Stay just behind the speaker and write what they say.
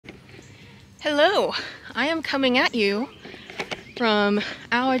Hello, I am coming at you from,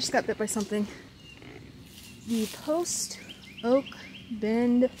 ow, I just got bit by something, the Post Oak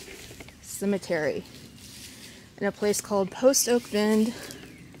Bend Cemetery in a place called Post Oak Bend,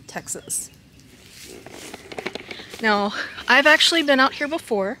 Texas. Now, I've actually been out here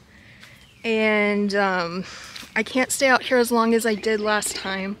before, and I can't stay out here as long as I did last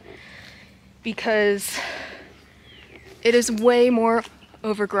time because it is way more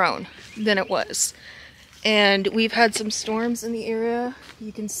overgrown than it was. And we've had some storms in the area.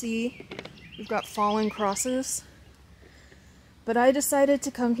 You can see we've got fallen crosses. But I decided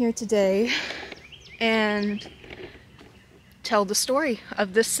to come here today and tell the story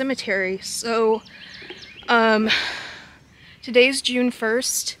of this cemetery. So, today's June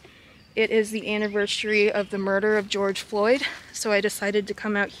 1st. It is the anniversary of the murder of George Floyd. So I decided to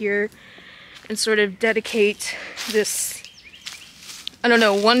come out here and sort of dedicate this, I don't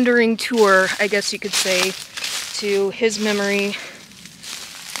know, wandering tour, I guess you could say, to his memory.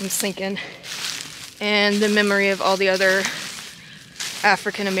 I'm sinking. And the memory of all the other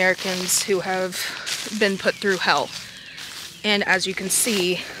African Americans who have been put through hell. And as you can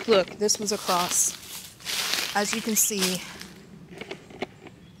see, look, this was a cross. As you can see,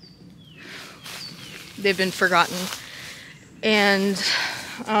 they've been forgotten. And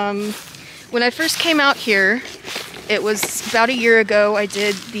when I first came out here, it was about a year ago. I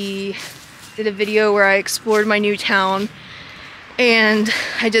did a video where I explored my new town, and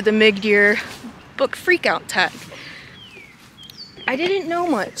I did the mid-year book freakout tag. I didn't know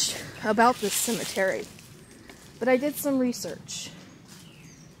much about this cemetery, but I did some research.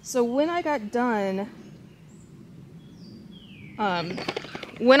 So when I got done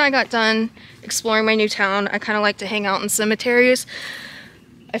exploring my new town, I kind of like to hang out in cemeteries.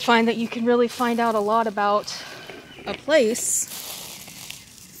 I find that you can really find out a lot about a place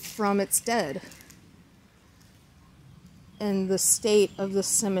from its dead. And the state of the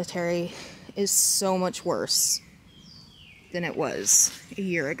cemetery is so much worse than it was a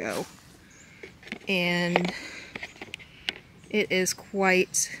year ago. And it is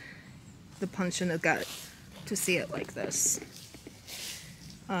quite the punch in the gut to see it like this.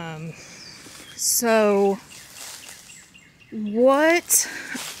 So what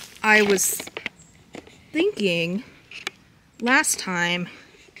I was thinking last time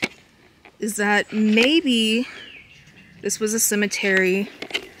is that maybe this was a cemetery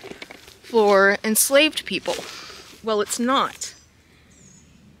for enslaved people. Well, it's not,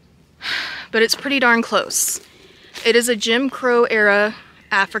 but it's pretty darn close. It is a Jim Crow era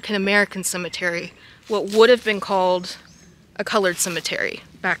African American cemetery, what would have been called a colored cemetery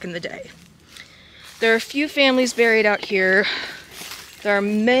back in the day. There are a few families buried out here. There are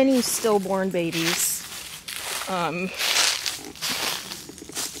many stillborn babies.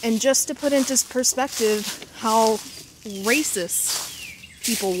 And just to put into perspective how racist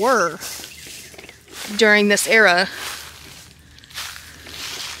people were during this era,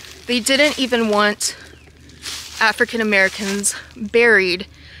 they didn't even want African Americans buried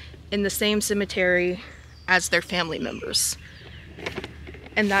in the same cemetery as their family members.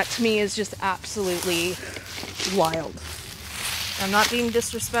 And that to me is just absolutely wild. I'm not being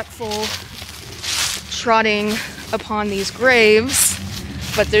disrespectful, trotting upon these graves,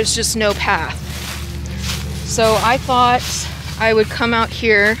 but there's just no path. So I thought I would come out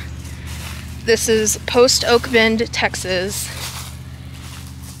here. This is Post Oak Bend, Texas.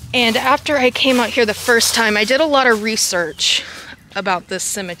 And after I came out here the first time, I did a lot of research about this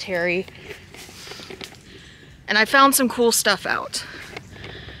cemetery. And I found some cool stuff out.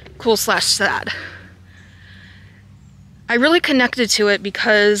 Cool / sad. I really connected to it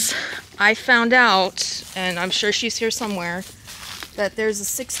because I found out, and I'm sure she's here somewhere, that there's a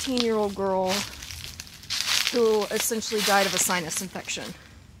 16-year-old girl who essentially died of a sinus infection.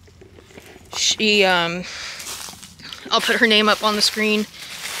 She, I'll put her name up on the screen.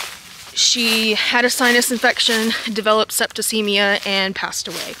 She had a sinus infection, developed septicemia, and passed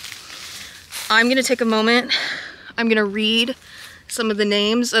away. I'm going to take a moment. I'm going to read some of the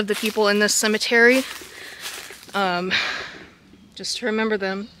names of the people in this cemetery, just to remember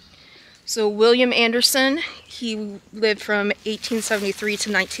them. So William Anderson, he lived from 1873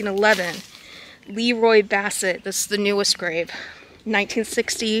 to 1911. Leroy Bassett, this is the newest grave,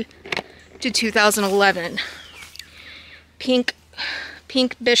 1960 to 2011. Pink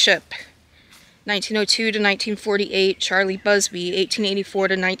Bishop, 1902 to 1948. Charlie Busby, 1884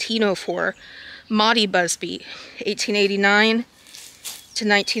 to 1904. Maudie Busby, 1889 to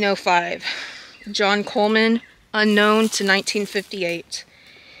 1905. John Coleman, unknown, to 1958.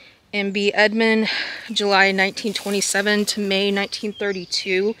 M.B. Edmond, July 1927 to May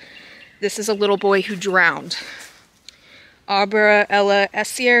 1932. This is a little boy who drowned. Abra Ella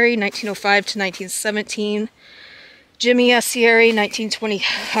Essieri, 1905 to 1917. Jimmy Essieri, 1920,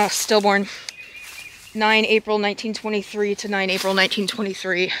 stillborn. 9 April 1923 to 9 April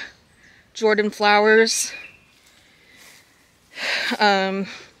 1923. Jordan Flowers.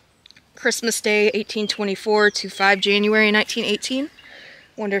 Christmas Day 1824 to 5 January 1918.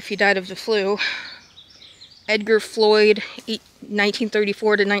 Wonder if he died of the flu. Edgar Floyd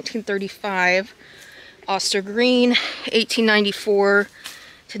 1934 to 1935. Oster Green 1894 to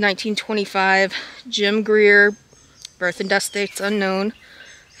 1925. Jim Greer, birth and death dates unknown.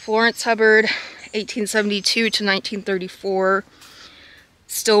 Florence Hubbard 1872 to 1934.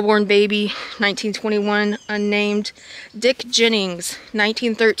 Stillborn baby, 1921, unnamed. Dick Jennings,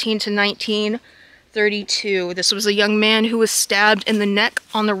 1913 to 1932. This was a young man who was stabbed in the neck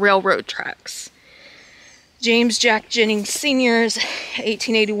on the railroad tracks. James Jack Jennings Sr.'s,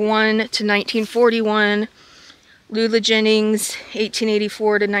 1881 to 1941. Lula Jennings,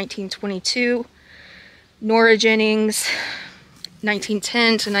 1884 to 1922. Nora Jennings, 1910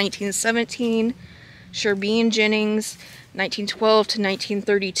 to 1917. Sherbeen Jennings, 1912 to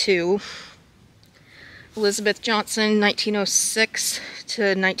 1932. Elizabeth Johnson, 1906 to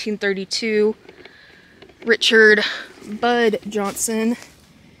 1932. Richard Bud Johnson,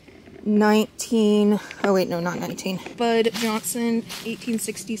 Bud Johnson,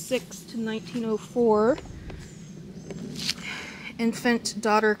 1866 to 1904. Infant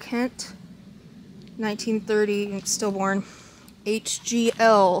daughter Kent, 1930, stillborn.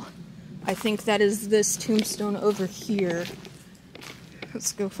 HGL. I think that is this tombstone over here.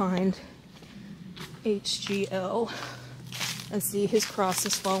 Let's go find HGL. Let's see, his cross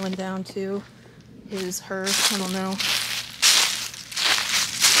has fallen down too. Her, I don't know.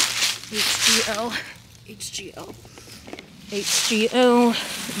 HGL,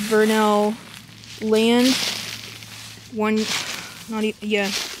 Vernell Land.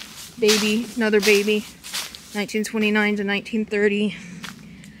 Baby, another baby. 1929 to 1930.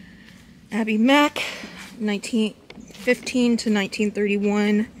 Abby Mack, 1915 to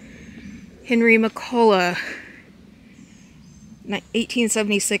 1931. Henry McCullough,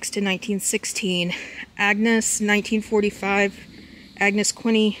 1876 to 1916. Agnes, 1945. Agnes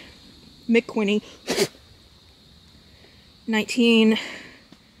McQuinney,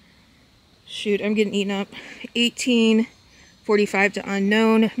 I'm getting eaten up. 1845 to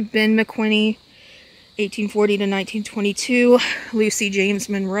unknown. Ben McQuinney, 1840 to 1922. Lucy James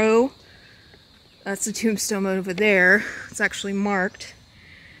Monroe. That's the tombstone over there. It's actually marked.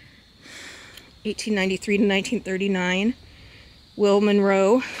 1893 to 1939. Will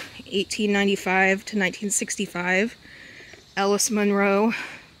Monroe, 1895 to 1965. Ellis Monroe,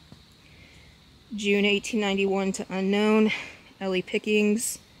 June 1891 to unknown. Ellie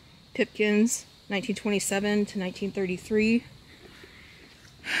Pipkins, 1927 to 1933.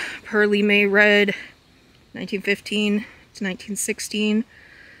 Pearlie Mae Red, 1915 to 1916.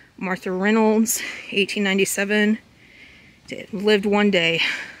 Martha Reynolds, 1897, lived one day,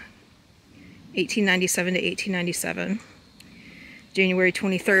 1897 to 1897. January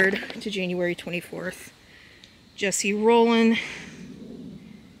 23rd to January 24th. Jesse Rowland,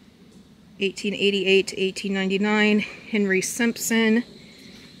 1888 to 1899. Henry Simpson,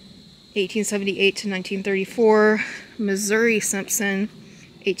 1878 to 1934. Missouri Simpson,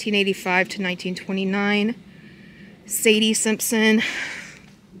 1885 to 1929. Sadie Simpson,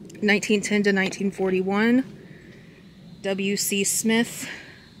 1910 to 1941. W.C. Smith,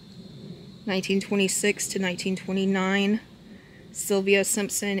 1926 to 1929. Sylvia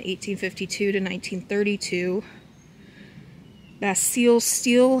Simpson, 1852 to 1932. Basile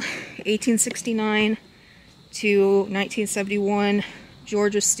Steele, 1869 to 1971.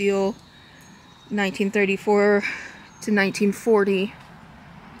 Georgia Steele, 1934 to 1940.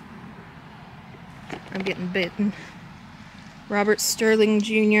 I'm getting bitten. Robert Sterling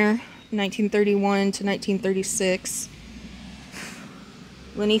Jr., 1931 to 1936.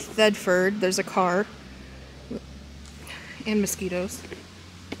 Lenny Thedford, there's a car. And mosquitoes.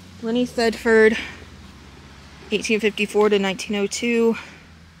 Lenny Thedford, 1854 to 1902.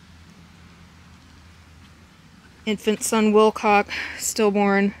 Infant son Wilcock,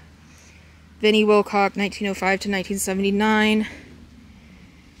 stillborn. Vinnie Wilcock, 1905 to 1979.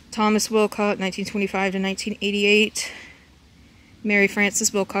 Thomas Wilcock, 1925 to 1988. Mary Frances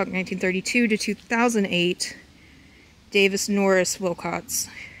Wilcock, 1932 to 2008. Davis Norris Wilcox,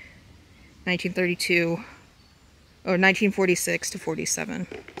 1946 to 47.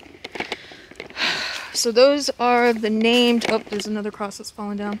 So those are the named, there's another cross that's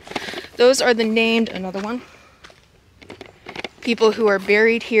fallen down. Those are the named, another one. people who are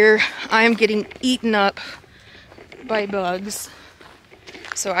buried here. I am getting eaten up by bugs,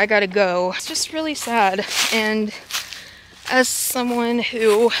 so I gotta go. It's just really sad, and as someone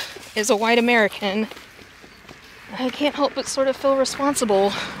who is a white American, I can't help but sort of feel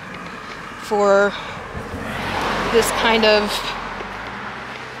responsible for this kind of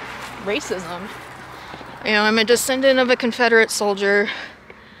racism. You know, I'm a descendant of a Confederate soldier.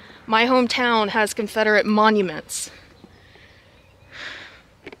 My hometown has Confederate monuments.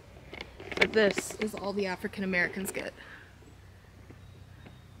 But this is all the African Americans get.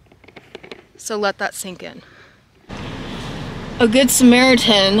 So let that sink in. A good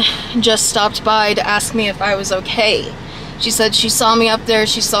Samaritan just stopped by to ask me if I was okay. She said she saw me up there,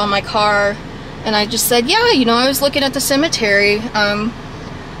 she saw my car, and I just said, yeah, you know, I was looking at the cemetery.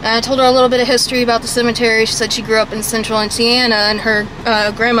 And I told her a little bit of history about the cemetery. She said she grew up in central Indiana, and her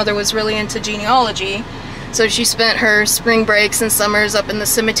grandmother was really into genealogy. So she spent her spring breaks and summers up in the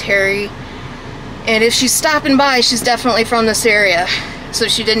cemetery. And if she's stopping by, she's definitely from this area. So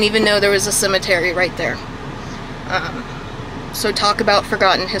she didn't even know there was a cemetery right there. So talk about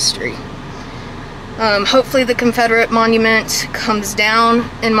forgotten history. Hopefully the Confederate monument comes down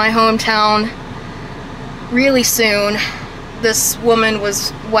in my hometown really soon. This woman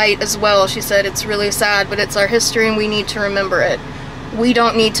was white as well. She said it's really sad, but it's our history and we need to remember it. We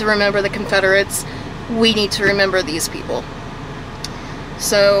don't need to remember the Confederates. We need to remember these people.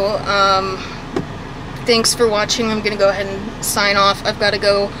 So, thanks for watching. I'm gonna go ahead and sign off. I've got to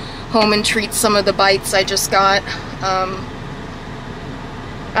go home and treat some of the bites I just got.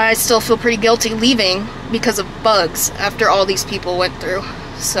 I still feel pretty guilty leaving because of bugs after all these people went through.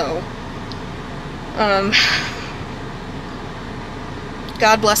 So,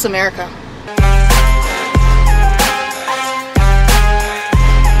 God bless America.